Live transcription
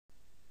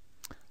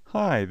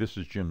Hi, this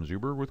is Jim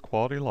Zuber with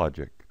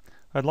QualityLogic.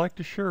 I'd like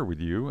to share with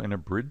you an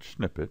abridged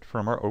snippet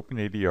from our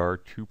OpenADR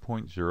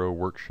 2.0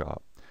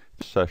 workshop.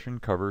 This session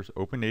covers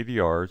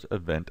OpenADR's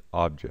event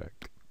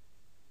object.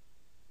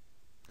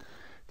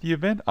 The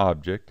event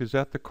object is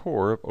at the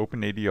core of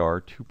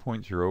OpenADR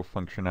 2.0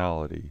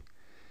 functionality.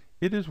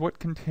 It is what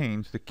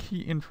contains the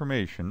key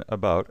information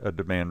about a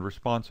demand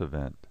response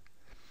event.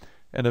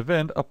 An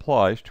event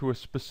applies to a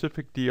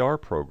specific DR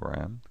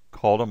program,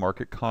 called a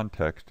market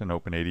context in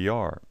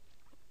OpenADR.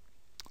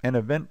 An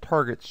event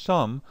targets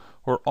some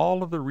or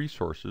all of the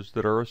resources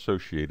that are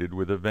associated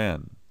with a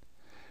VEN.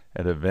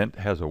 An event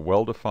has a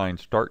well-defined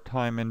start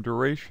time and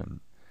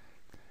duration,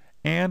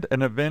 and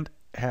an event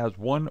has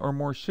one or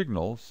more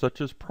signals,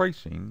 such as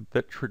pricing,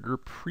 that trigger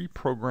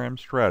pre-programmed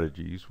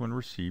strategies when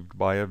received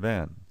by a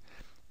VEN.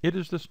 It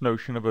is this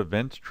notion of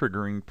events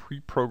triggering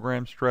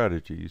pre-programmed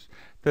strategies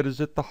that is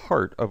at the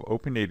heart of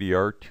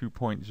OpenADR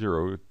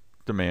 2.0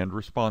 demand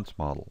response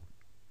model.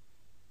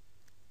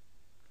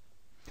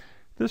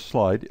 This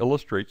slide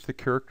illustrates the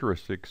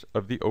characteristics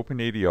of the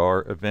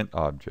OpenADR event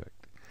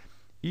object.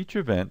 Each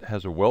event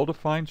has a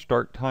well-defined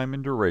start time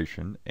and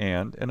duration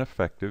and an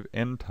effective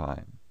end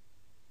time.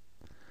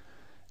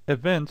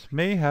 Events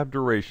may have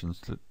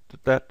durations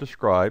that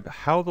describe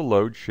how the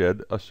load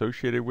shed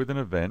associated with an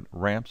event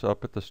ramps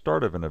up at the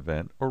start of an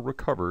event or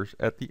recovers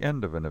at the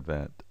end of an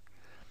event.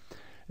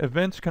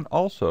 Events can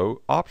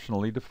also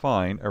optionally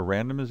define a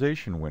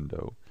randomization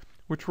window,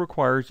 which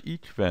requires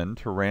each VEN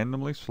to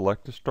randomly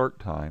select a start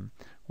time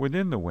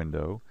within the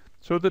window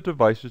so that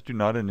devices do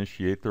not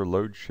initiate their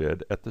load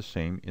shed at the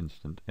same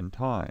instant in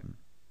time.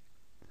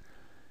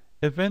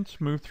 Events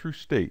move through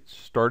states,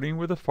 starting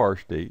with a far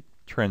state,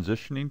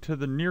 transitioning to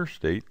the near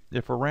state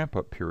if a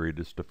ramp-up period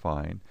is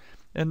defined,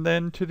 and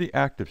then to the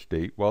active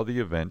state while the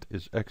event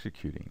is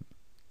executing.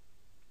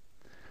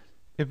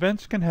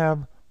 Events can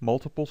have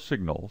multiple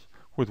signals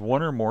with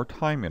one or more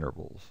time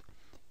intervals.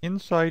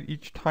 Inside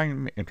each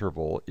time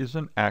interval is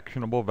an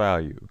actionable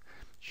value,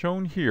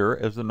 shown here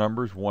as the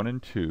numbers 1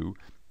 and 2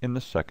 in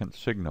the second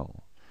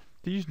signal.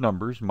 These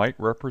numbers might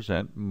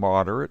represent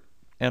moderate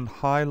and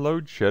high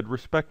load shed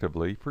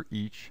respectively for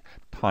each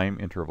time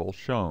interval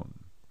shown.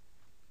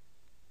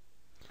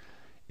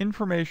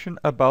 Information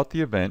about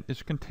the event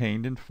is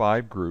contained in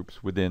 5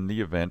 groups within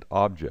the event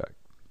object.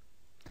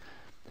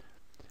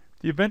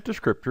 The event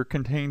descriptor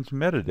contains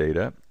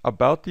metadata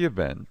about the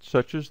event,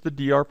 such as the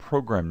DR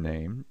program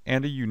name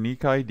and a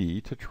unique ID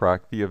to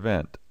track the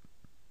event.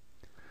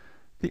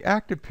 The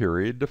active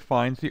period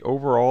defines the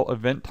overall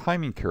event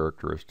timing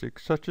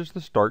characteristics, such as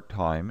the start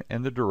time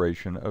and the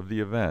duration of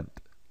the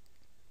event.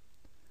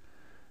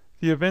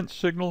 The event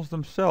signals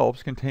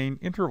themselves contain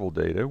interval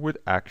data with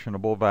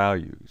actionable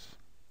values.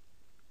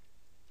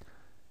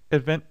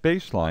 Event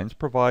baselines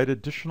provide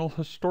additional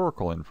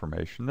historical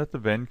information that the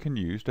VEN can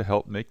use to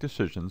help make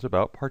decisions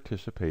about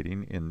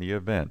participating in the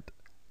event.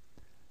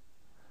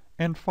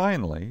 And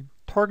finally,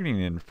 targeting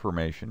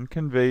information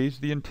conveys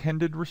the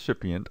intended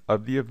recipient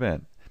of the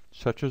event,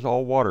 such as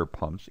all water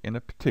pumps in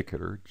a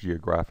particular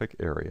geographic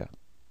area.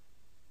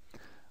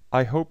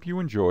 I hope you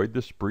enjoyed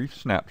this brief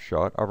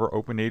snapshot of our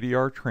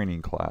OpenADR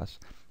training class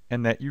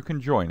and that you can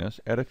join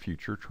us at a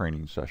future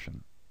training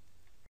session.